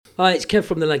Hi, it's Kev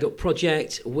from the LUP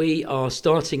Project. We are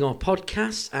starting our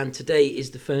podcast, and today is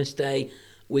the first day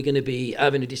we're going to be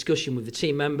having a discussion with the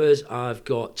team members. I've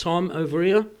got Tom over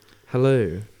here.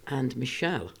 Hello. And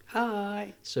Michelle.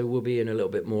 Hi. So we'll be in a little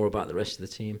bit more about the rest of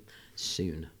the team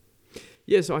soon.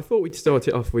 Yeah, so I thought we'd start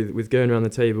it off with going around the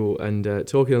table and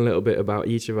talking a little bit about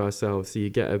each of ourselves, so you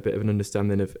get a bit of an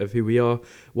understanding of who we are,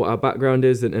 what our background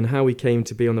is, and how we came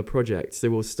to be on the project. So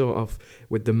we'll start off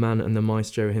with the man and the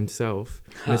maestro himself,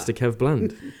 Mr. Kev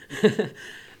Bland.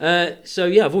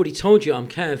 I've already told you I'm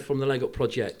Kev from the LUP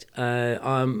Project.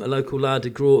 I'm a local lad who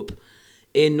grew up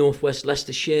in northwest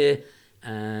Leicestershire,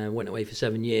 went away for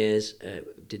 7 years,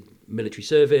 did military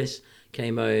service,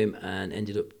 came home and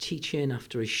ended up teaching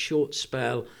after a short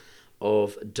spell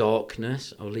of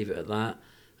darkness. I'll leave it at that.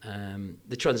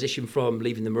 The transition from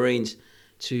leaving the Marines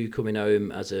to coming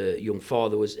home as a young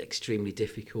father was extremely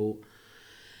difficult.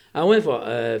 However,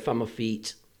 I found my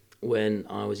feet when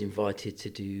I was invited to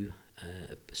do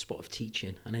a spot of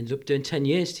teaching, and ended up doing 10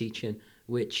 years teaching,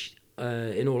 which,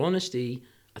 in all honesty,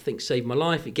 I think saved my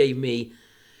life. It gave me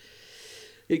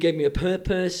a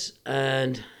purpose,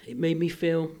 and it made me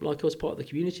feel like I was part of the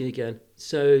community again.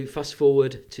 So fast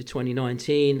forward to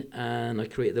 2019, and I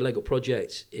created the LUP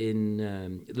Project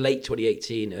in late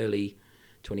 2018, early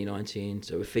 2019.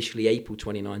 So officially April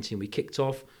 2019 we kicked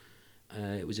off.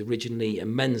 It was originally a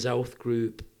men's health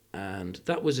group, and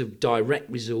that was a direct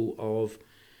result of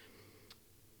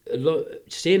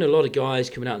seeing a lot of guys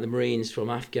coming out of the Marines from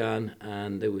Afghan,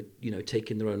 and they were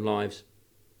taking their own lives,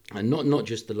 and not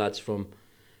just the lads from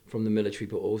the military,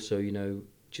 but also,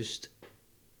 just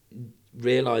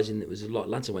realising that there was a lot of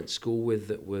lads I went to school with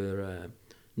that were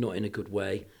not in a good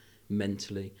way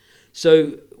mentally.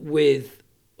 So with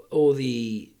all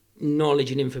the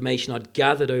knowledge and information I'd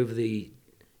gathered over the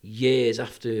years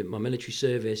after my military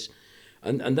service,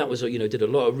 and that was, did a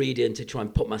lot of reading to try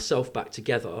and put myself back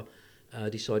together, I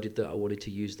decided that I wanted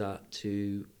to use that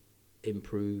to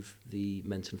improve the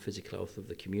mental and physical health of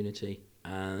the community.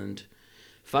 And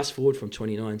fast forward from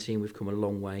 2019, we've come a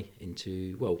long way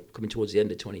into, coming towards the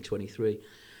end of 2023.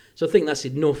 So I think that's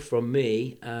enough from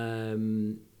me.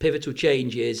 Pivotal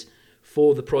changes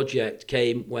for the project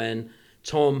came when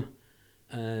Tom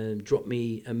dropped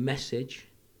me a message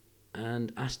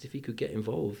and asked if he could get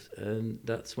involved. And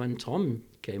that's when Tom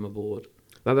came aboard.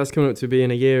 That's coming up to being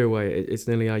a year away. It's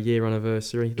nearly our year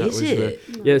anniversary. That Is was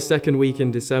it? Second week in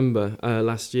December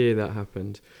last year that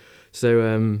happened.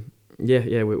 So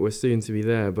we're soon to be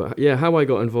there. But yeah, how I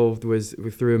got involved was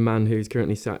through a man who's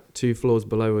currently sat 2 floors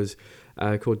below us,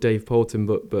 called Dave Poulton.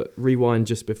 But rewind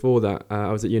just before that,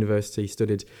 I was at university,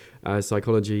 studied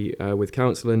psychology with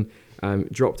counselling,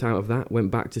 dropped out of that,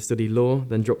 went back to study law,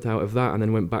 then dropped out of that, and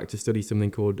then went back to study something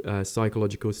called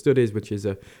psychological studies, which is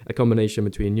a combination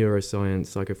between neuroscience,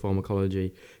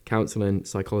 psychopharmacology, counselling,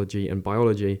 psychology, and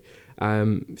biology.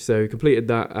 So completed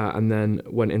that and then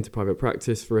went into private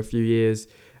practice for a few years.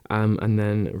 And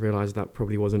then realised that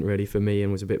probably wasn't really for me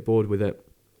and was a bit bored with it.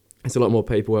 It's a lot more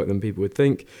paperwork than people would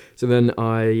think. So then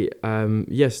I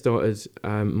started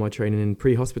my training in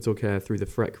pre-hospital care through the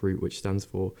FREC route, which stands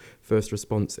for First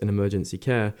Response in Emergency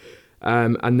Care.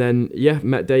 And then,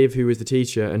 met Dave, who was the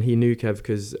teacher, and he knew Kev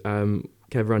because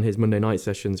Kev ran his Monday night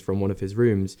sessions from one of his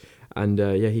rooms. And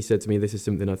he said to me, this is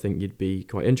something I think you'd be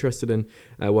quite interested in.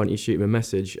 Why don't you shoot him a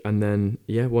message? And then,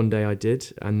 one day I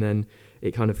did. And then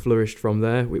it kind of flourished from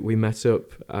there. We met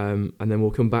up, and then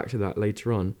we'll come back to that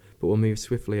later on. But we'll move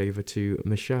swiftly over to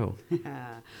Michelle.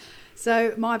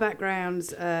 So my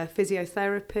background's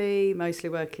physiotherapy, mostly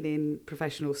working in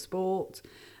professional sport.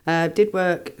 Did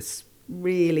work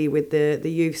really with the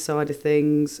youth side of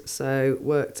things. So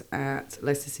worked at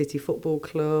Leicester City Football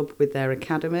Club with their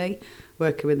academy,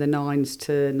 working with the 9s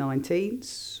to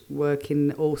 19s,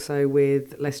 working also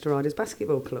with Leicester Riders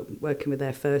Basketball Club, working with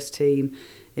their first team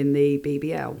in the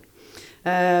BBL.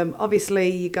 Obviously,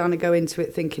 you're going to go into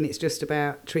it thinking it's just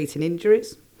about treating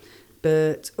injuries,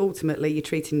 but ultimately you're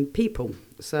treating people.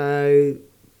 So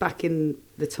back in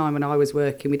the time when I was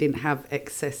working, we didn't have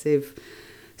excessive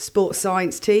sports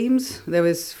science teams. There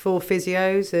was 4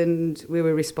 physios, and we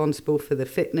were responsible for the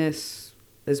fitness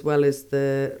as well as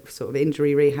the sort of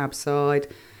injury rehab side,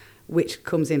 which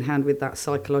comes in hand with that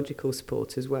psychological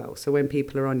support as well. So when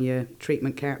people are on your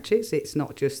treatment couches, it's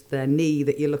not just their knee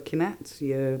that you're looking at,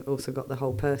 you've also got the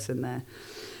whole person there.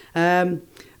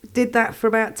 Did that for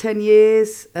about 10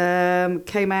 years,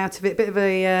 came out of it, a bit of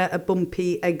a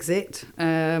bumpy exit,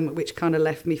 which kind of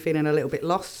left me feeling a little bit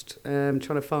lost, trying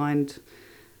to find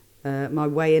my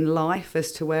way in life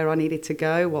as to where I needed to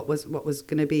go, what was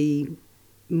going to be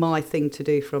my thing to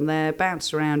do from there.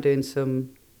 Bounced around doing some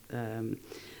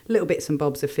little bits and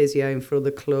bobs of physioing for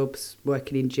other clubs,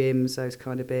 working in gyms, those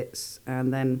kind of bits.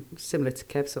 And then, similar to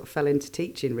Kev, sort of fell into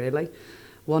teaching, really.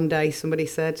 One day somebody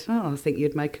said, I think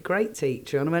you'd make a great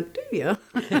teacher. And I went, do you?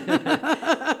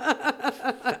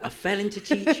 I fell into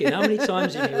teaching. How many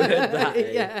times have you heard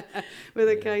that? Yeah, with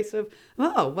a case of,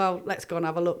 well, let's go and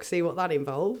have a look, see what that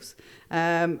involves.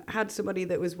 Had somebody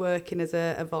that was working as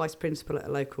a vice principal at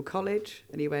a local college,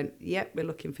 and he went, yep, we're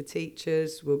looking for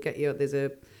teachers. We'll get you, there's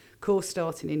a course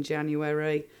starting in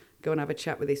January. Go and have a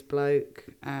chat with this bloke.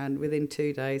 And within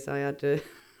 2 days, I had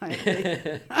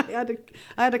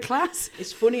a class.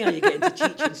 It's funny how you get into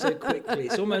teaching so quickly.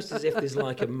 It's almost as if there's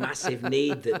like a massive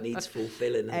need that needs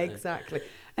fulfilling. Exactly.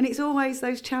 And it's always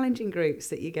those challenging groups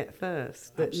that you get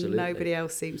first that Absolutely. nobody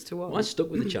else seems to want. Well, I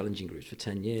stuck with the challenging groups for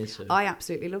 10 years. So. I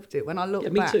absolutely loved it. When I look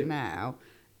me back too. now,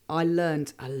 I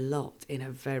learned a lot in a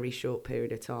very short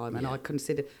period of time. And I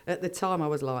consider, at the time I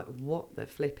was like, what the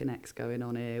flipping heck's going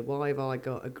on here? Why have I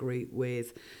got a group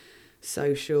with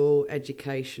social,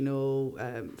 educational,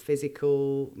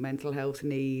 physical, mental health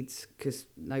needs? Because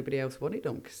nobody else wanted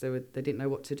them because they didn't know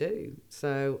what to do.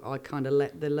 So I kind of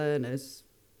let the learners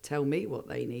tell me what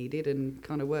they needed and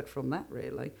kind of work from that,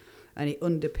 really. And it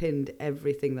underpinned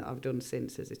everything that I've done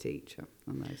since as a teacher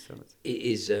on those sides. It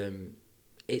is...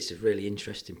 it's a really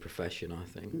interesting profession, I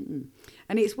think.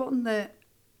 And it's one that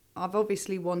I've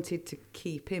obviously wanted to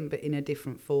keep in, but in a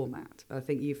different format. I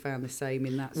think you found the same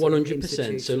in that sort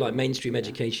 100%. So like mainstream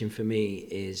education for me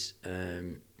is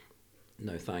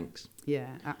no thanks. Yeah,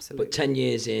 absolutely. But 10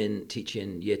 years in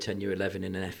teaching year 10, year 11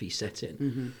 in an FE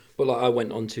setting. But like I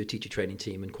went on to a teacher training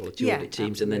team and quality audit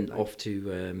teams, and then off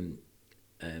to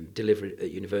deliver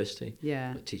at university.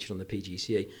 Yeah. Like teaching on the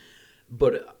PGCE.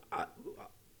 But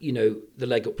the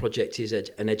Leg Up project is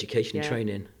an education and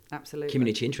training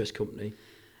community interest company.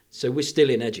 So we're still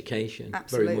in education,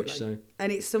 very much so.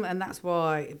 And and that's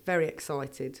why very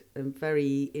excited and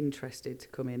very interested to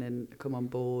come on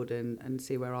board and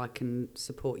see where I can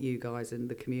support you guys and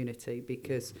the community,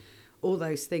 because all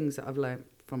those things that I've learned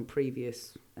from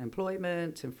previous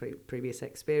employment and previous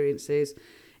experiences,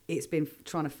 it's been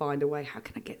trying to find a way, how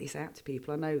can I get this out to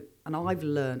people? I know, and I've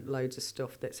learned loads of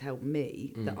stuff that's helped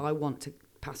me that I want to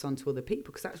pass on to other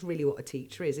people, because that's really what a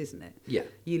teacher is, isn't it? Yeah.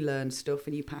 You learn stuff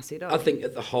and you pass it on. I think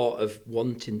at the heart of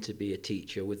wanting to be a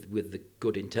teacher with the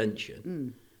good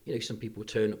intention, some people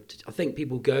turn up I think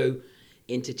people go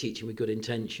into teaching with good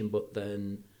intention, but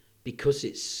then because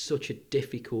it's such a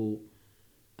difficult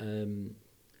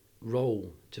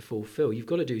role to fulfill, you've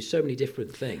got to do so many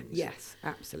different things. Yes,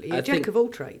 absolutely. You're a jack of all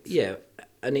trades. Yeah,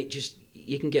 and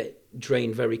you can get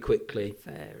drained very quickly.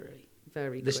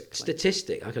 Very the quickly.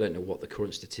 Statistic, I don't know what the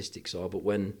current statistics are, but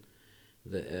when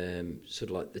the sort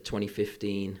of like the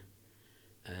 2015,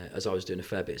 as I was doing a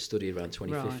fair bit of study around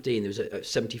 2015, there was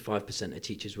 75% of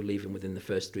teachers were leaving within the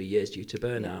first 3 years due to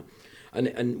burnout.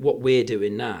 Yeah. And what we're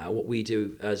doing now, what we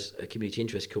do as a community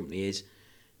interest company is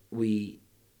we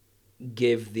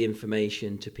give the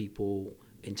information to people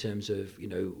in terms of,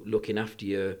 looking after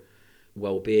your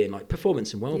well-being, like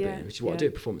performance and well-being, which is what I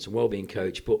do, performance and well-being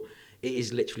coach, but it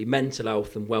is literally mental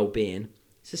health and well-being.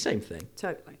 It's the same thing.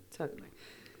 Totally.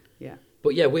 Yeah.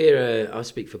 But yeah, I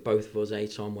speak for both of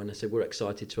us, Tom, when I said we're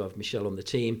excited to have Michelle on the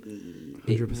team.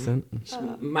 100%.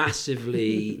 It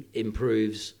massively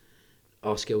improves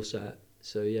our skill set.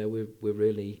 So yeah, we're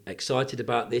really excited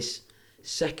about this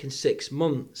second 6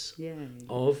 months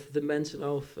of the mental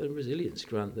health and resilience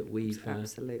grant that we've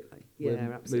absolutely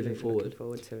moving forward. Looking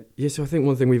forward to it. Yeah, so I think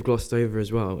one thing we've glossed over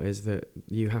as well is that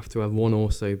you have to have one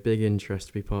also big interest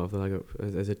to be part of the Leg Up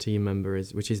as a team member,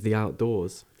 which is the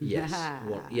outdoors. Yes.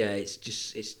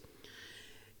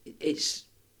 It's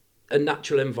a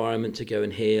natural environment to go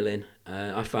and heal in.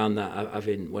 I found that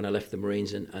when I left the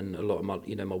Marines and a lot of my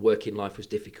my working life was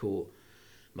difficult.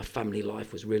 My family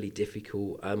life was really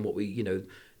difficult, and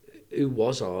who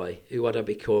was I? Who had I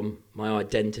become? My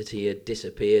identity had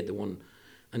disappeared.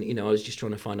 I was just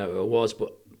trying to find out who I was.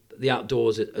 But the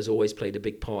outdoors has always played a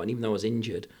big part. And even though I was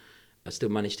injured, I still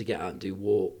managed to get out and do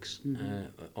walks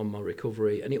on my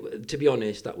recovery. And to be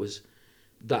honest, that was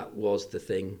the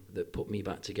thing that put me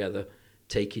back together.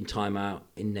 Taking time out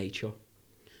in nature,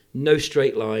 no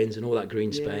straight lines and all that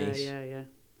green space. Yeah.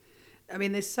 I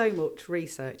mean, there's so much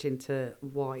research into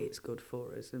why it's good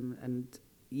for us, and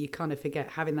you kind of forget,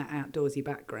 having that outdoorsy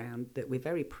background, that we're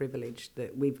very privileged,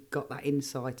 that we've got that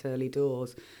insight early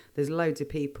doors. There's loads of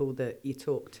people that you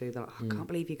talk to that are like, I can't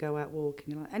believe you go out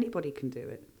walking. You're like, anybody can do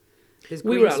it.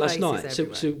 We were out last night.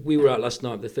 So we were out last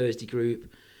night with the Thursday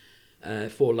group.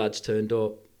 4 lads turned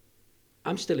up.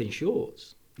 I'm still in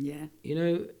shorts. Yeah.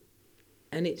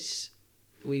 And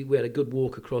We had a good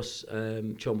walk across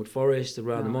Charnwood Forest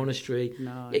around the monastery.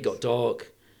 Nice. It got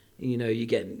dark. You know,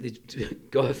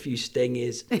 got a few stinging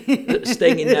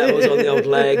nettles on the old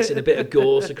legs and a bit of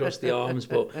gorse across the arms,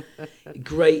 but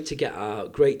great to get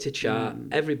out, great to chat.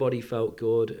 Everybody felt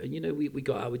good, and you know, we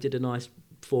got out. We did a nice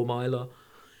 4 miler,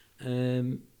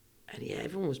 and yeah,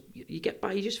 everyone was. You get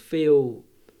back, you just feel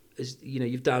as you know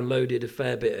you've downloaded a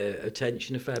fair bit of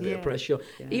attention, a fair bit of pressure.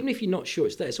 Yeah. Even if you're not sure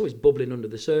it's there, it's always bubbling under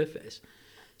the surface.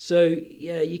 So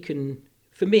yeah, you can.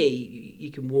 For me, you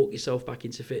can walk yourself back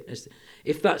into fitness.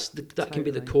 If that can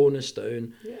be the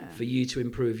cornerstone for you to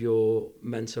improve your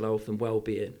mental health and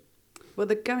well-being. Well,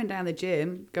 going down the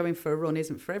gym, going for a run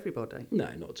isn't for everybody.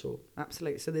 No, not at all.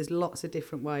 Absolutely. So there's lots of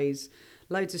different ways,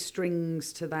 loads of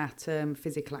strings to that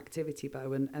physical activity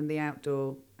bow, and the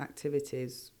outdoor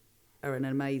activities are an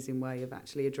amazing way of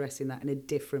actually addressing that in a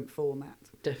different format.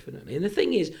 Definitely. And the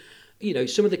thing is, you know,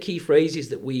 some of the key phrases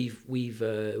that we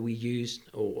used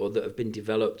or that have been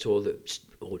developed or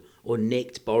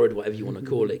nicked, borrowed, whatever you want to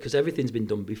call it, because everything's been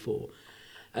done before,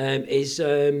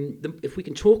 if we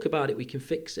can talk about it, we can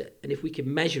fix it, and if we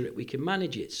can measure it, we can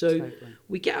manage it. So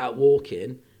we get out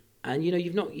walking, and you know,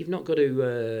 you've not got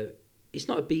to. It's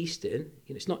not a beasting.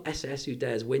 You know, it's not SS Who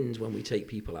Dares wins when we take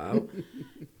people out.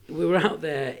 We're out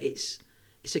there. It's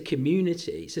a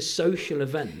community. It's a social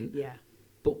event. Yeah.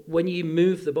 But when you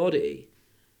move the body,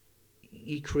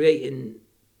 you're creating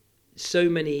so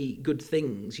many good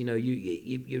things. You know,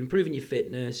 you're improving your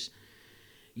fitness.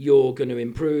 You're going to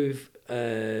improve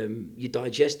your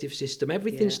digestive system.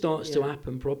 Everything starts to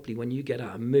happen properly when you get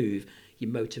out and move. Your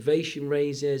motivation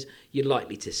raises. You're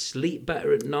likely to sleep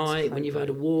better at night when you've had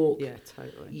a walk. Yeah,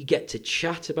 totally. You get to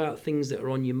chat about things that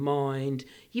are on your mind.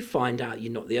 You find out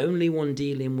you're not the only one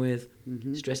dealing with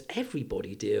stress.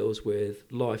 Everybody deals with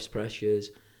life's pressures.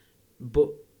 But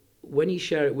when you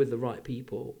share it with the right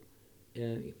people,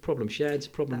 problem shared's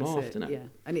problem halved, isn't it? Yeah,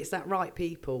 and it's that right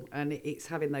people, and it's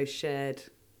having those shared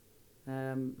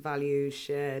values,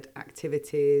 shared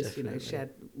activities. Definitely. You know,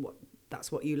 shared that's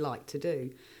what you like to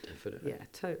do. Definitely. Yeah,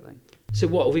 totally. So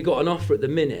what have we got on offer at the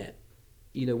minute?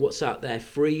 You know, what's out there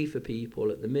free for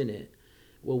people at the minute?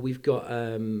 Well, we've got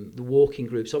the walking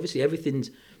groups. Obviously,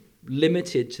 everything's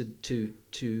limited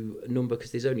to a number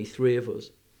because there's only 3 of us.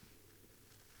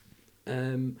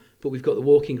 But we've got the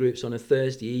walking groups on a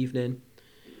Thursday evening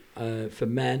for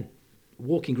men,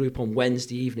 walking group on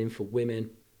Wednesday evening for women.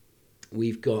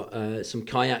 We've got some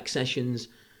kayak sessions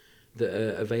that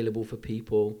are available for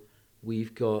people.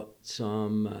 We've got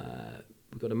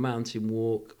we've got a mountain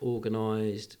walk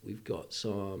organised. We've got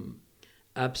some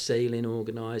abseiling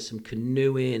organised, some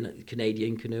canoeing,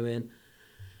 Canadian canoeing.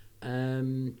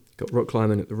 Got rock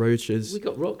climbing at the Roaches. We've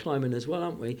got rock climbing as well,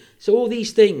 haven't we? So all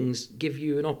these things give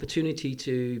you an opportunity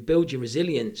to build your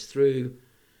resilience through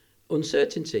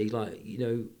uncertainty. Like, you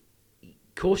know,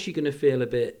 of course you're going to feel a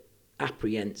bit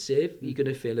apprehensive. You're going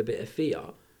to feel a bit of fear.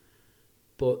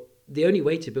 But the only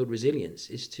way to build resilience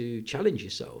is to challenge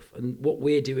yourself. And what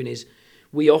we're doing is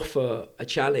we offer a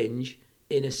challenge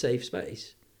in a safe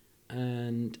space.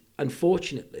 And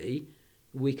unfortunately,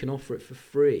 we can offer it for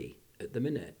free at the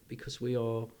minute because we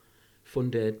are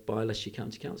funded by Leicestershire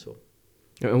County Council.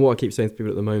 And what I keep saying to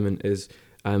people at the moment is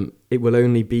it will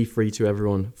only be free to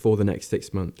everyone for the next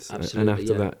 6 months. Absolutely, and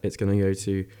after that, it's going to go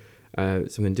to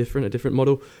something different, a different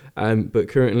model. But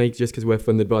currently, just because we're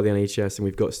funded by the NHS and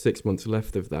we've got 6 months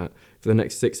left of that, for the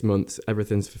next 6 months,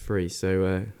 everything's for free.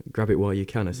 So grab it while you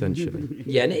can, essentially.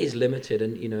 Yeah, and it is limited.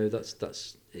 And, you know,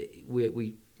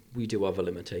 we do have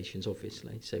limitations,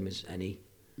 obviously, same as any.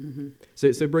 Mm-hmm.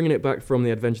 So bringing it back from the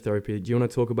adventure therapy, do you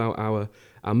want to talk about our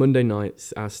Monday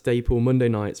nights, our staple Monday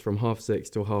nights from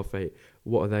 6:30 till 8:30?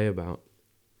 What are they about?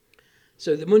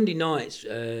 So the Monday nights,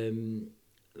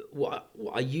 what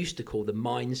I used to call the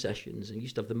mind sessions, and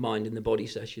used to have the mind and the body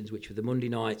sessions, which were the Monday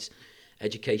nights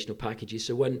educational packages.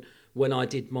 So when I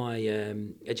did my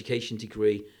education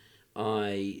degree,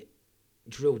 I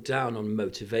drilled down on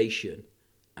motivation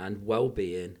and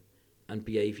well-being and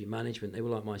behaviour management. They were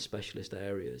like my specialist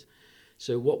areas.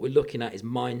 So what we're looking at is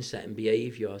mindset and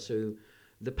behaviour. So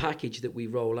the package that we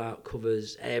roll out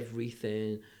covers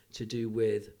everything to do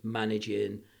with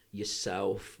managing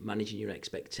yourself, managing your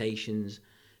expectations,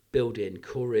 building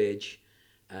courage,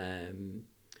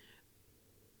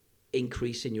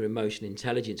 increasing your emotional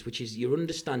intelligence, which is your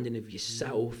understanding of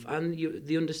yourself and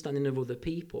the understanding of other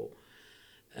people.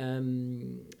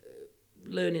 Learning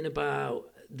about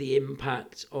the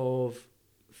impact of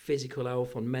physical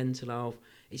health on mental health.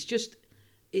 It's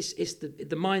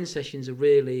the mind sessions are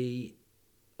really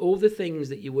all the things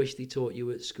that you wish they taught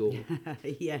you at school.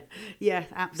 Yeah,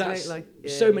 absolutely.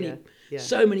 So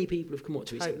many people have come up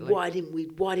to me and said, Totally.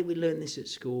 why didn't we learn this at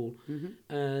school?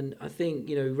 Mm-hmm. And I think,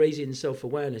 raising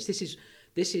self-awareness,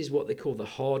 this is what they call the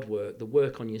hard work, the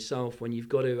work on yourself, when you've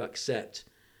got to accept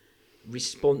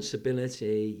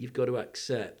responsibility. You've got to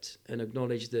accept and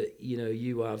acknowledge that,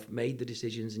 you have made the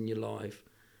decisions in your life.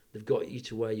 They've got you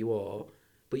to where you are.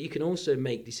 But you can also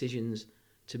make decisions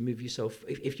to move yourself,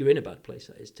 if you're in a bad place,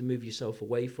 that is, to move yourself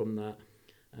away from that.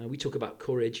 We talk about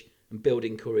courage and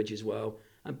building courage as well,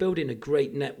 and building a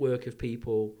great network of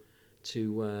people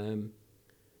to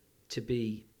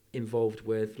be involved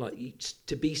with,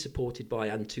 to be supported by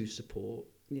and to support.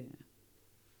 Yeah.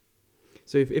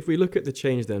 So if we look at the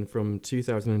change then from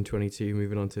 2022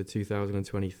 moving on to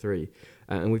 2023,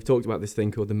 and we've talked about this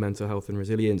thing called the Mental Health and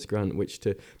Resilience Grant, which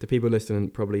to people listening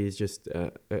probably is just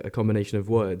a combination of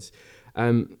words.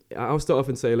 I'll start off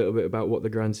and say a little bit about what the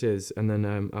grant is, and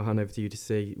then I'll hand over to you to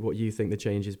say what you think the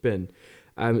change has been.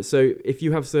 So if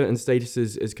you have certain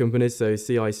statuses as companies, so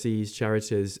CICs,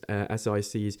 charities,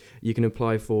 SICs, you can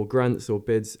apply for grants or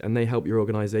bids, and they help your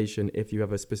organisation if you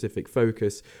have a specific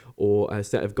focus or a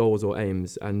set of goals or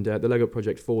aims, and the LEGO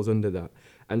project falls under that.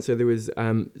 And so there was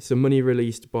some money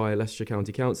released by Leicestershire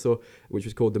County Council, which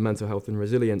was called the Mental Health and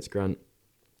Resilience Grant.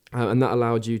 And that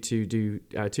allowed you to do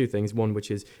two things, one which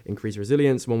is increase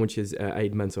resilience, one which is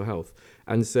aid mental health.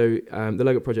 And so the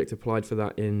LEGO project applied for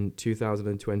that in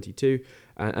 2022,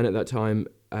 and at that time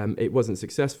it wasn't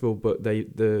successful, but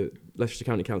the Leicestershire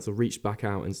County Council reached back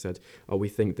out and said, we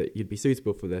think that you'd be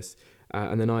suitable for this.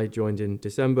 And then I joined in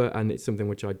December, and it's something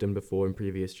which I'd done before in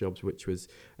previous jobs, which was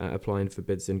applying for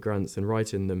bids and grants and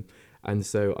writing them. And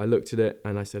so I looked at it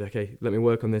and I said, okay, let me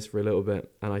work on this for a little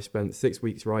bit. And I spent 6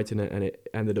 weeks writing it, and it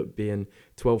ended up being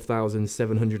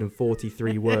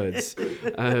 12,743 words.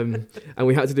 And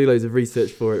we had to do loads of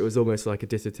research for it. It was almost like a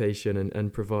dissertation,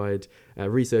 and provide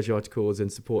research articles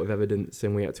and supportive evidence.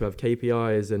 And we had to have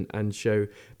KPIs and show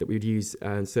that we'd use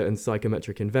certain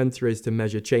psychometric inventories to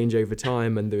measure change over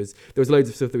time. And there was loads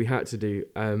of stuff that we had to do.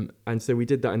 And so we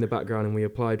did that in the background, and we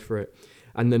applied for it.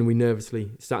 And then we nervously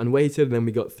sat and waited, and then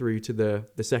we got through to the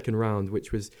second round,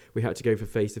 which was we had to go for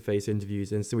face-to-face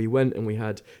interviews. And so we went, and we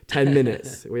had 10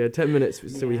 minutes. We had 10 minutes,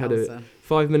 so we had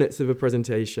 5 minutes of a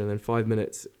presentation and 5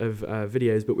 minutes of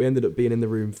videos, but we ended up being in the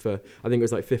room for, I think it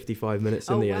was like 55 minutes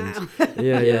in the end.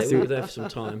 Yeah, so we were there for some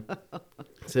time.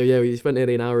 So yeah, we spent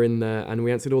nearly an hour in there, and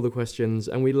we answered all the questions,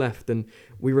 and we left, and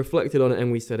we reflected on it,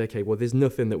 and we said, okay, well, there's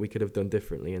nothing that we could have done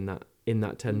differently in that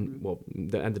 10,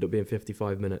 that ended up being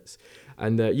 55 minutes.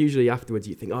 And usually afterwards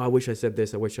you think, I wish I said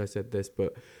this,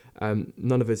 but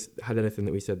none of us had anything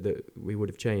that we said that we would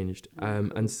have changed.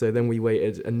 And so then we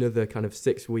waited another kind of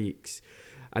 6 weeks,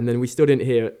 and then we still didn't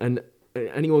hear. And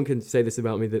anyone can say this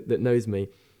about me that knows me.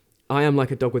 I am like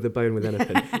a dog with a bone with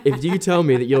anything. If you tell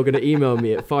me that you're going to email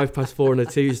me at 4:05 on a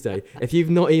Tuesday, if you've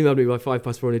not emailed me by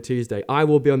 4:05 on a Tuesday, I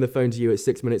will be on the phone to you at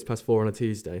 4:06 on a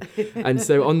Tuesday. And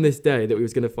so on this day that we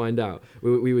was going to find out,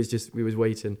 we was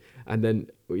waiting, and then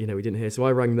we didn't hear. So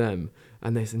I rang them,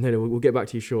 and they said, no, we'll get back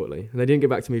to you shortly. And they didn't get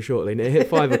back to me shortly, and it hit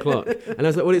 5:00. And I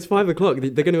was like, well, it's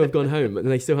 5:00. They're going to have gone home,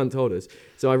 and they still hadn't told us.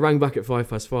 So I rang back at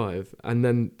 5:05, and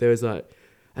then there was like,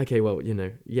 okay, well,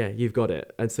 you've got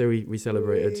it. And so we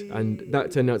celebrated. And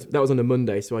that turned out, that was on a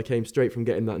Monday. So I came straight from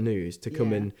getting that news to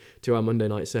come in to our Monday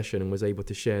night session, and was able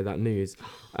to share that news.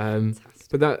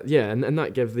 But that, and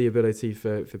that gave the ability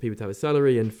for people to have a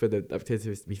salary, and for the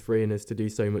activities to be free, and us to do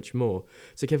so much more.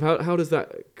 So Kev, how does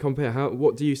that compare?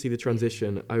 What do you see the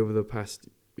transition over the past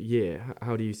year?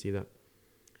 How do you see that?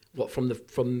 What, from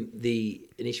the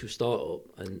initial startup?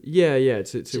 And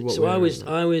to what? So I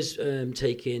was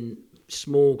taking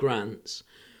small grants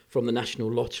from the National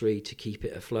Lottery to keep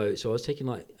it afloat. So I was taking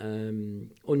like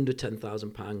under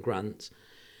 £10,000 grants,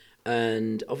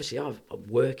 and obviously I'm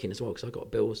working as well because I've got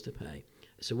bills to pay.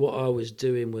 So what I was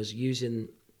doing was using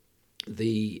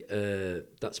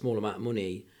that small amount of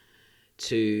money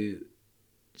to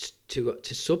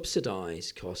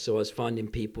subsidise costs. So I was finding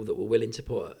people that were willing to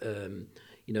put a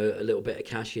little bit of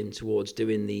cash in towards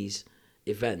doing these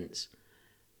events.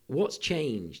 What's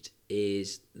changed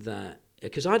is that,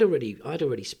 because I'd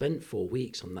already spent 4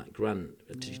 weeks on that grant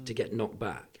to get knocked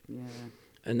back,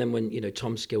 and then when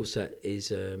Tom's skill set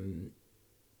is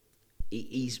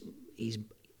he's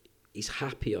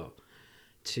happier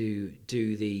to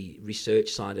do the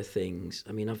research side of things.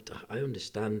 I mean, I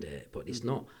understand it, but it's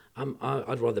not.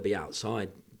 I'd rather be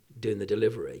outside doing the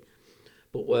delivery.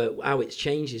 But how it's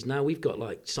changed is now we've got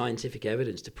like scientific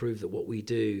evidence to prove that what we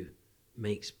do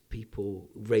raises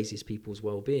people's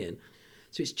well-being.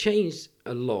 So it's changed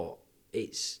a lot.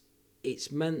 It's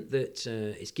it's meant that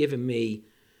it's given me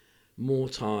more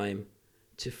time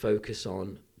to focus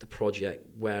on the project,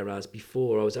 whereas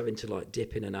before I was having to like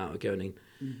dip in and out of going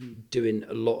and doing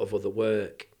a lot of other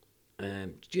work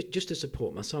just to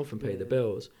support myself and pay the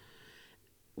bills.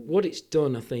 What it's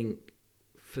done, I think,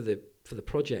 for the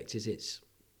project is it's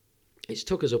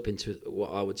took us up into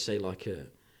what I would say like a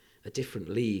different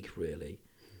league, really,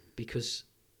 because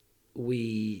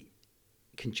we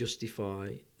can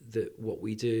justify that what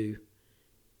we do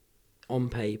on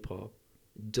paper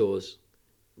does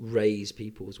raise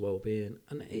people's well-being,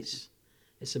 and it's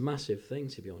a massive thing,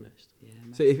 to be honest. Yeah,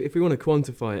 So if we want to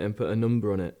quantify it and put a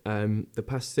number on it, the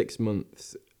past 6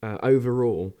 months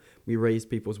overall we raised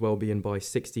people's well-being by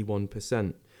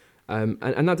 61%. And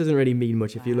that doesn't really mean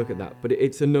much if you look at that, but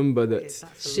it's a number that's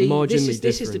marginally different.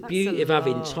 This is the beauty of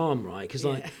having Tom, right? Because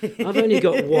like I've only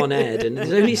got one head, and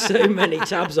there's only so many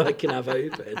tabs I can have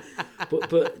open.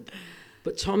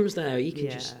 But Tom's there. He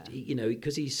can just,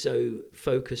 because he's so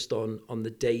focused on the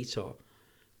data.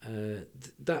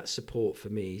 That support for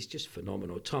me is just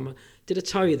phenomenal. Tom, did I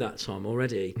tell you that, Tom,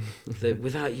 already? That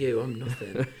without you, I'm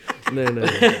nothing. No.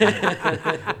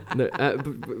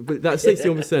 But that's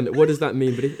 61%. What does that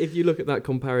mean? But if you look at that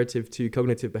comparative to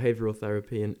cognitive behavioural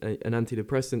therapy and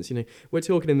antidepressants, we're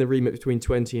talking in the remit between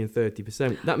 20 and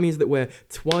 30%. That means that we're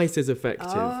twice as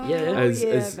effective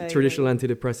as traditional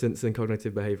antidepressants and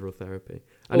cognitive behavioural therapy.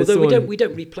 And although we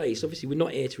don't replace. Obviously, we're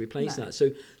not here to replace that.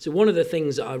 So one of the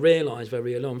things that I realised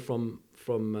very early on from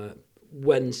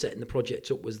when setting the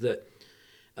project up was that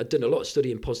I'd done a lot of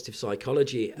study in positive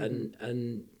psychology,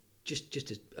 and just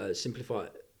to simplify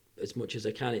it as much as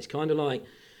I can, it's kind of like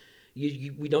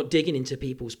we're not digging into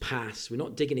people's past, we're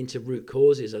not digging into root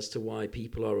causes as to why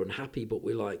people are unhappy, but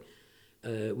we're like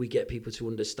we get people to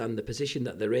understand the position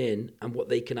that they're in and what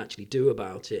they can actually do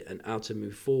about it and how to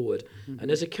move forward. And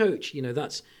as a coach,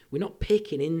 that's we're not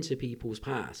picking into people's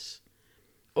past.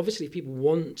 Obviously, if people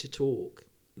want to talk,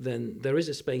 then there is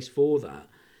a space for that,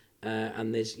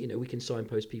 and there's we can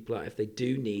signpost people out if they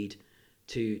do need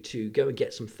to go and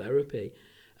get some therapy.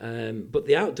 But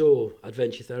the outdoor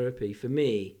adventure therapy, for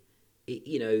me,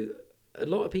 a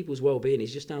lot of people's well-being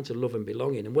is just down to love and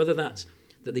belonging, and whether that's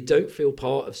that they don't feel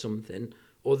part of something,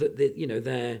 or that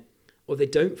they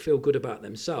don't feel good about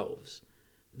themselves.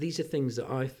 These are things that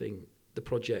I think the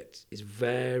project is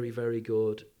very, very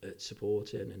good at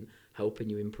supporting and helping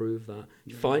you improve that,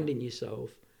 finding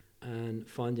yourself and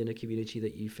finding a community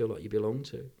that you feel like you belong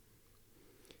to.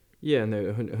 Yeah, no,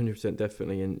 100%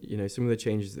 definitely. And, some of the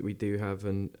changes that we do have,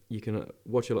 and you can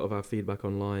watch a lot of our feedback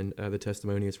online, the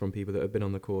testimonials from people that have been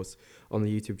on the course on the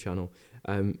YouTube channel.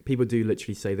 People do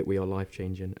literally say that we are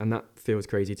life-changing. And that feels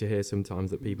crazy to hear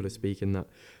sometimes, that people are speaking that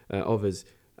of us.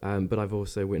 But I've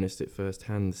also witnessed it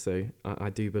firsthand, so I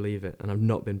do believe it. And I've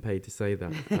not been paid to say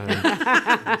that.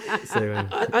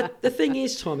 The thing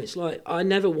is, Tom, it's like I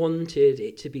never wanted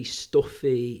it to be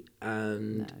stuffy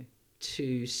and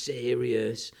too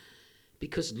serious,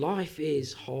 because life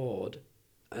is hard,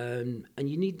 and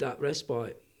you need that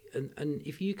respite. And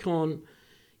if you can't,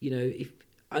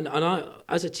 I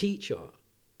as a teacher,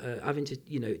 having to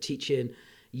teach in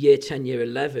year 10, year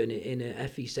 11 in a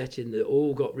FE setting that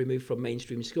all got removed from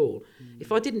mainstream school,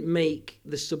 if I didn't make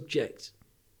the subject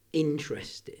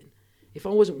interesting, if I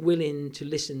wasn't willing to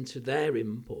listen to their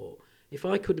input, if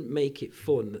I couldn't make it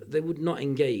fun, they would not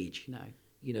engage.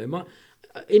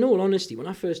 In all honesty, when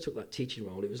I first took that teaching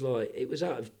role, it was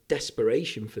out of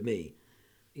desperation for me.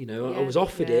 I was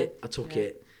offered it, I took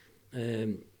it,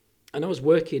 and I was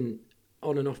working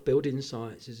on and off building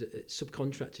sites as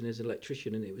subcontracting as an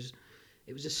electrician, and it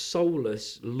was a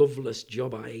soulless, loveless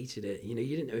job. I hated it. You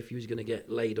didn't know if you was going to get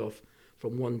laid off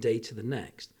from one day to the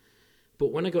next.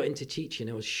 But when I got into teaching,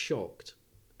 I was shocked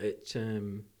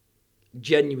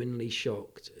genuinely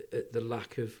shocked at the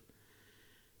lack of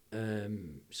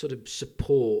sort of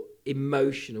support,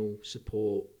 emotional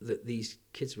support that these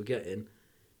kids were getting.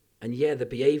 And the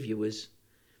behaviour was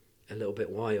a little bit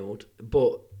wild,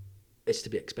 but it's to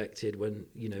be expected when,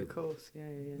 of course,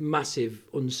 massive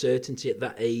uncertainty at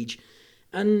that age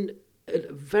and a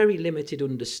very limited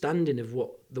understanding of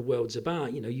what the world's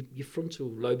about. Your frontal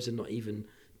lobes are not even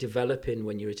developing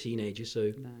when you're a teenager,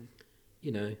 so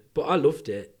but I loved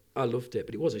it,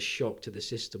 but it was a shock to the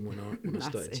system when I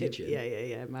started teaching.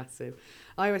 Yeah, massive.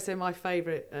 I always say my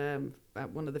favourite,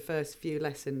 one of the first few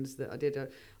lessons that I did,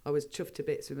 I was chuffed to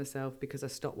bits with myself because I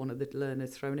stopped one of the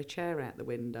learners throwing a chair out the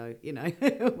window,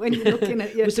 when you're looking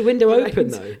at your... Was the window open,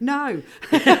 though? No.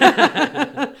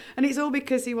 And it's all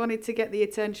because he wanted to get the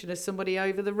attention of somebody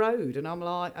over the road. And I'm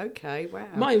like, okay, wow.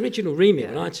 My original remit,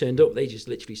 when I turned up, they just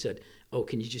literally said, oh,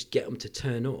 can you just get them to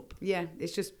turn up? Yeah,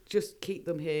 it's just keep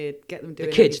them here, get them doing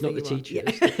The kids, not anything the you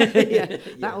want. teachers. Yeah.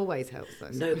 That Yeah. always helps, though.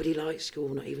 Nobody likes school,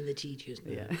 not even the teachers.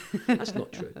 No. Yeah. That's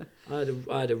not true.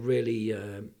 I had a really,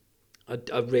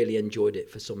 I really enjoyed it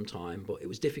for some time, but it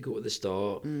was difficult at the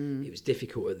start. It was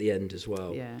difficult at the end as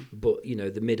well. Yeah. But, you know,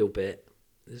 the middle bit,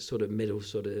 the middle,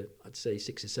 I'd say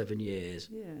 6 or 7 years.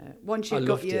 Yeah. Once you've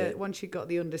got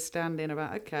the understanding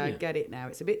about, okay, I get it now.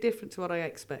 It's a bit different to what I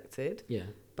expected. Yeah.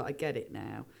 But I get it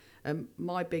now.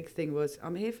 My big thing was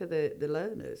I'm here for the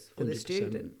learners, for the 100%,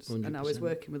 students. 100%. And I was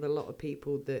working with a lot of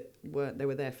people that they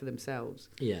were there for themselves.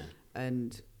 Yeah.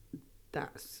 And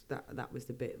that was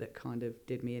the bit that kind of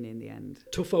did me in the end.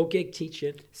 Tough old gig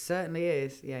teaching. Certainly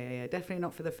is. Yeah. Definitely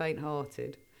not for the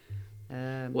faint-hearted.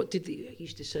 What did they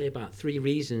used to say about 3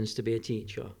 reasons to be a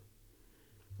teacher?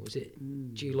 Was it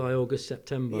July, August,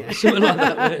 September? Yeah. Or something like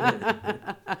that, wasn't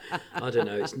it? I don't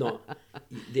know. It's not...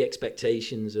 The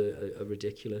expectations are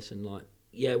ridiculous. And, like,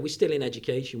 yeah, we're still in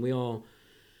education. We are...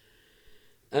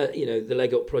 you know, the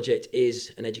Leg Up Project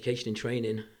is an education and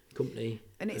training company.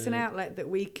 And it's an outlet that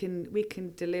we can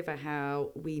deliver how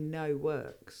we know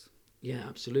works. Yeah,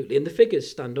 absolutely. And the figures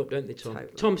stand up, don't they, Tom?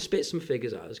 Totally. Tom, spit some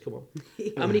figures at us. Come on.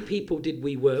 How many people did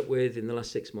we work with in the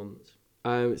last 6 months?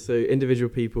 So individual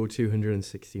people,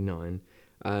 269,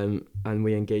 and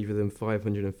we engaged with them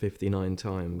 559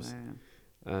 times.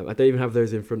 Wow. I don't even have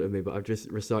those in front of me, but I've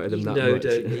just recited them You that know, much.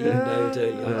 don't you? You know,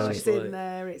 don't you? Oh, It's it's just in like-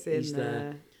 there. It's he's in there.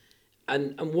 there.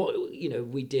 And what, you know,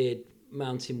 we did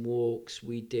mountain walks,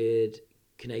 we did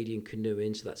Canadian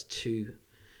canoeing, so that's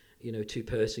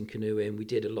 2-person canoeing. We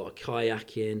did a lot of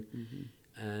kayaking,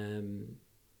 a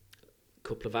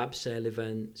couple of abseil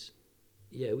events.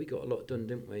 Yeah, we got a lot done,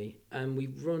 didn't we? And we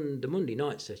run the Monday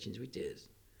night sessions. We did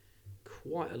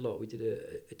quite a lot. We did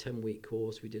a 10-week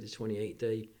course. We did a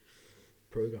 28-day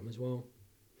program as well.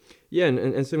 Yeah,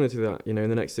 and similar to that, you know, in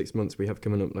the next 6 months we have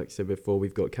coming up, like I said before,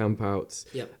 we've got campouts.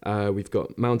 Yep. We've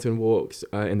got mountain walks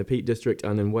in the Peak District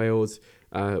and in Wales.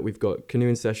 We've got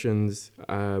canoeing sessions.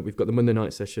 We've got the Monday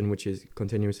night session, which is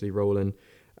continuously rolling.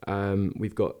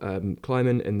 We've got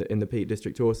climbing in the Peak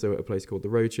District, also at a place called the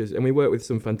Roaches, and we work with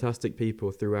some fantastic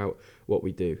people throughout what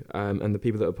we do. And the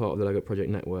people that are part of the Leg Up Project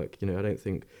network, you know, I don't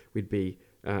think we'd be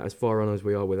as far on as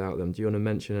we are without them. Do you want to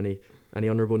mention any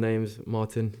honourable names,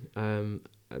 Martin?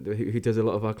 Who does a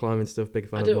lot of our climbing stuff? Big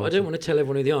fan. I don't want to tell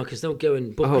everyone who they are because they'll go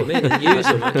and book Oh. them in and use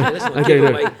them. Okay, let's not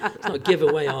give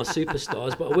away our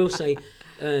superstars. But I will say,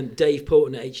 Dave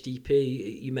Porton at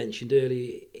HDP, you mentioned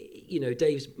earlier. You know,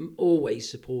 Dave's always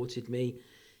supported me.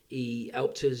 He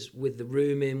helped us with the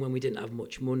rooming when we didn't have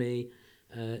much money.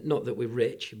 Not that we're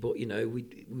rich, but you know,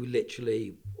 we were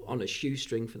literally on a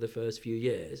shoestring for the first few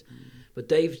years. But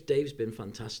Dave's been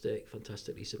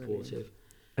fantastically supportive. Brilliant.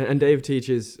 And Dave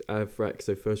teaches FREC,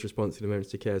 so First Response to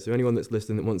Emergency Care. So anyone that's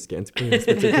listening that wants to get into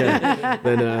pre-hospital care,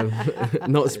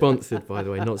 then not sponsored, by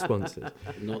the way, not sponsored.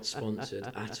 Not sponsored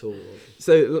at all.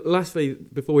 So lastly,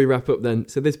 before we wrap up then,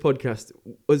 so this podcast,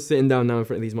 us sitting down now in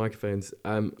front of these microphones,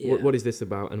 what is this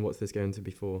about and what's this going to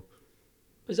be for?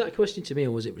 Was that a question to me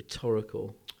or was it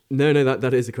rhetorical? No,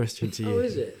 that is a question to you. Oh,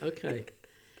 is it? Okay.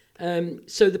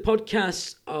 So the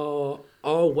podcasts are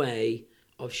our way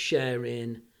of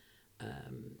sharing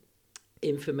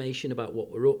information about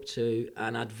what we're up to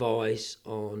and advice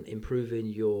on improving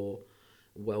your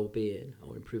well-being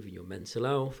or improving your mental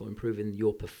health or improving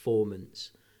your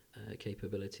performance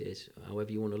capabilities.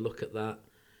 However you want to look at that,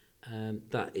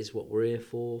 that is what we're here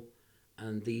for.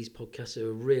 And these podcasts are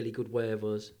a really good way of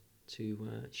us to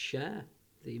share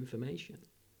the information.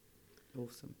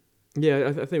 Awesome. Yeah,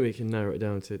 I think we can narrow it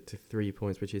down to 3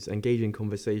 points, which is engaging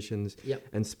conversations,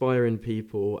 inspiring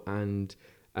people, and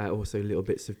also little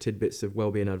tidbits of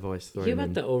well-being advice thrown You in.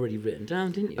 had that already written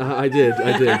down, didn't you? I did.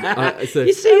 So,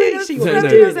 You see what No, he's no.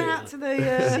 doing? Out to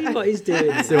the, See what he's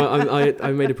doing? so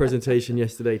I made a presentation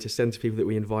yesterday to send to people that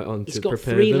we invite on He's to got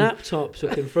prepare 3 them. laptops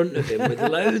up in front of him with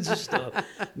loads of stuff.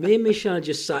 Me and Michelle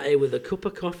just sat here with a cup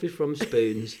of coffee from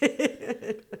spoons.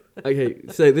 Okay,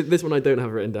 so this one I don't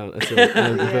have written down at all.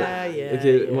 My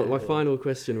yeah. final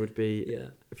question would be Yeah.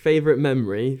 favourite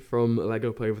memory from Leg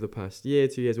Up over the past year,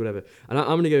 2 years, whatever. And I'm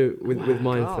going to go with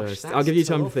mine Gosh, first. that's I'll give you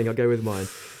time to tough. think. I'll go with mine.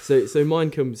 So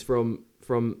mine comes from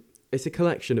it's a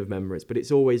collection of memories, but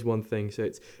it's always one thing. So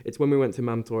it's when we went to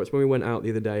Mamtor. It's when we went out the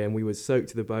other day and we were soaked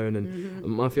to the bone, and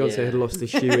my fiance had lost his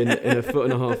shoe in a foot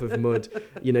and a half of mud.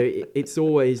 You know, it's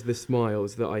always the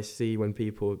smiles that I see when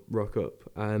people rock up,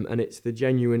 and it's the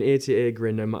genuine ear-to-ear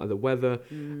grin, no matter the weather,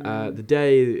 the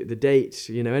day, the date.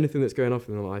 You know, anything that's going off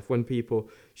in their life. When people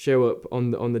show up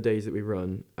on the days that we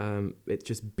run, it's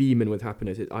just beaming with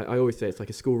happiness. I always say it's like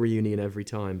a school reunion every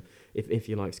time. if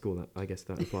you like school, that I guess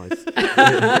that applies.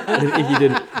 If you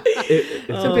didn't,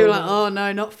 Some people are like, oh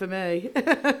no, not for me.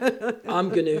 I'm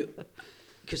going to,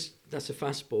 because that's a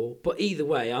fastball. But either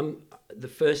way, the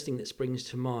first thing that springs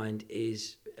to mind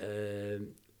is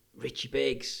Richie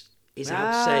Biggs. His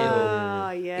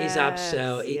abseil. Yes, His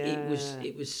abseil.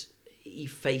 It was. He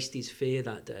faced his fear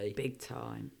that day, big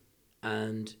time.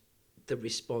 And the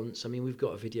response. I mean, we've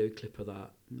got a video clip of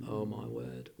that. Oh my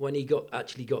word! When he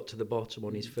actually got to the bottom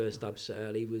on his first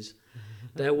abseil, he was.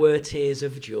 There were tears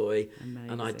of joy. Amazing.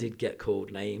 And I did get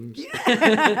called names.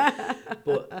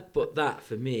 but that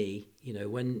for me, you know,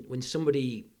 when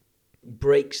somebody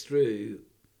breaks through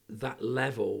that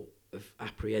level of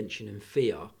apprehension and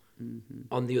fear,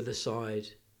 on the other side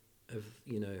of,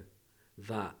 you know,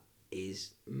 that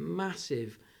is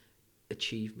massive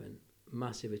achievement.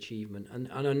 And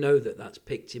I know that's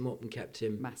picked him up and kept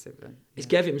him massively. It's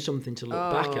gave him something to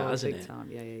look back at, hasn't big it?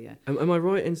 Time. Yeah. Am I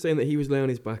right in saying that he was lay on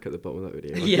his back at the bottom of that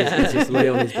video? Like Yeah. just lay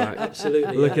on his back,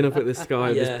 Absolutely, looking up at the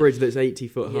sky, Yeah. this bridge that's 80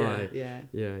 foot Yeah. high. Yeah.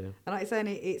 And like saying,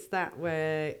 it's that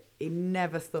where he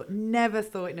never thought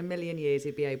in a million years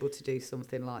he'd be able to do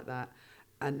something like that,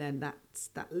 and then that's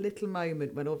that little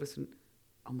moment when all of a sudden,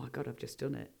 oh my God, I've just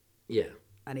done it. Yeah.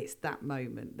 And it's that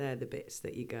moment, they're the bits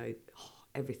that you go, oh,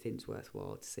 everything's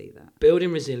worthwhile to see that.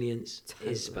 Building resilience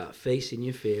Totally. is about facing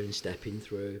your fear and stepping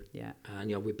through. Yeah. And,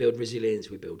 you know, we build resilience,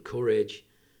 we build courage.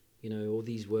 You know, all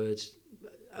these words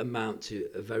amount to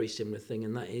a very similar thing,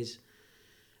 and that is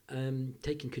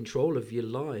taking control of your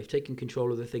life, taking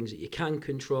control of the things that you can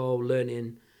control,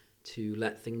 learning to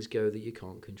let things go that you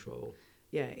can't control.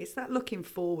 Yeah, it's that looking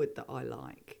forward that I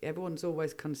like. Everyone's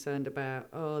always concerned about,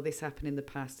 oh, this happened in the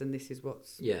past and this is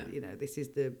what's, you know, this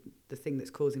is the thing that's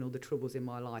causing all the troubles in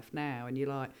my life now. And you're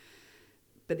like,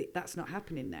 but that's not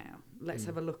happening now. Let's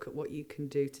have a look at what you can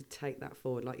do to take that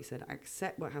forward. Like you said,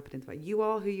 accept what happened in the past. You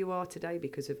are who you are today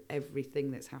because of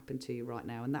everything that's happened to you right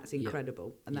now. And that's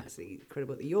incredible. And that's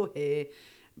incredible that you're here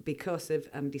because of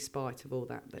and despite of all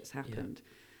that's happened.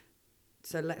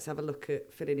 So let's have a look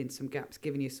at filling in some gaps,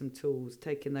 giving you some tools,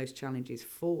 taking those challenges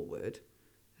forward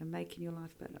and making your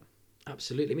life better.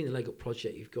 Absolutely. I mean, the Leg Up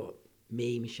Project, you've got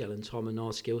me, Michelle and Tom and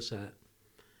our skill set.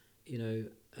 You know,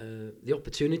 the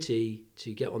opportunity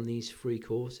to get on these free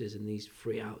courses and these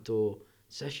free outdoor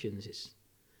sessions,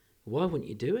 why wouldn't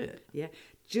you do it? Yeah,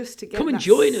 just to get come and that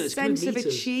join us, sense of us.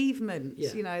 achievement.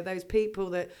 Yeah. You know, those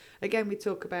people that, again, we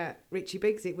talk about Richie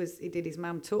Biggs. He did his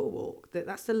Mam Tour walk.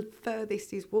 That's the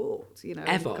furthest he's walked. You know,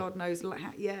 ever. God knows.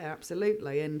 Yeah,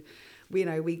 absolutely. And we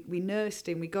nursed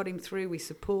him, we got him through, we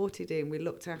supported him, we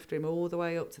looked after him all the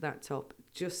way up to that top,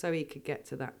 just so he could get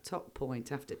to that top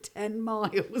point after 10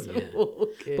 miles of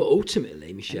walking. But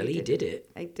ultimately, Michelle, he did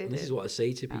it. He did and this it. is what I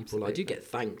say to people. Absolutely. I do get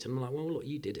thanked, and I'm like, well, look,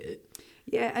 you did it.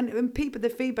 Yeah, and people, the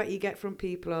feedback you get from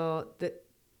people are that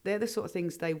they're the sort of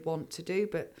things they want to do,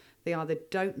 but they either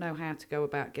don't know how to go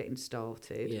about getting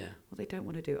started, or they don't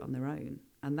want to do it on their own.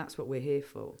 And that's what we're here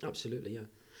for. Absolutely, yeah.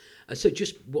 So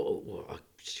just what I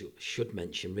should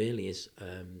mention really is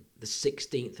the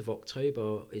 16th of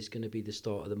October is going to be the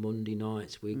start of the Monday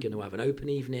nights. We're going to have an open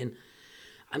evening.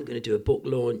 I'm going to do a book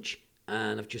launch,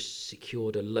 and I've just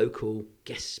secured a local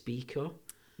guest speaker.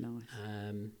 Nice.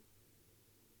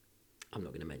 I'm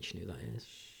not going to mention who that is.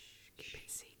 Keep it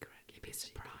secret. Keep it a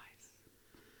surprise.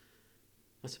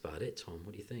 That's about it, Tom.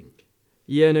 What do you think?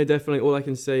 Yeah, no, definitely. All I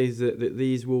can say is that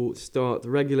these will start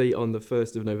regularly on the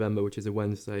 1st of November, which is a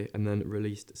Wednesday, and then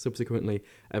released subsequently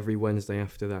every Wednesday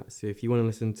after that. So if you want to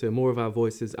listen to more of our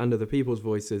voices and other people's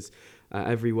voices,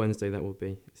 every Wednesday that will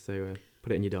be. So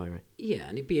put it in your diary. Yeah,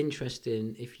 and it'd be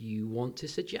interesting if you want to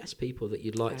suggest people that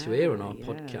you'd like to hear on our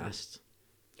podcast.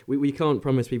 We can't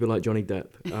promise people like Johnny Depp.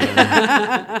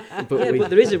 But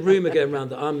there is a rumour going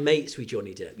around that I'm mates with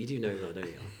Johnny Depp. You do know that, don't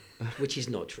you? Which is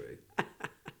not true.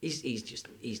 He's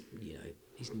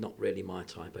not really my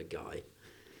type of guy.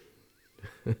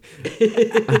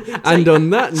 And on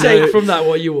that note, take from that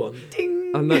what you want.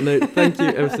 On that note, thank you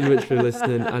ever so much for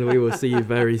listening, and we will see you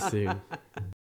very soon.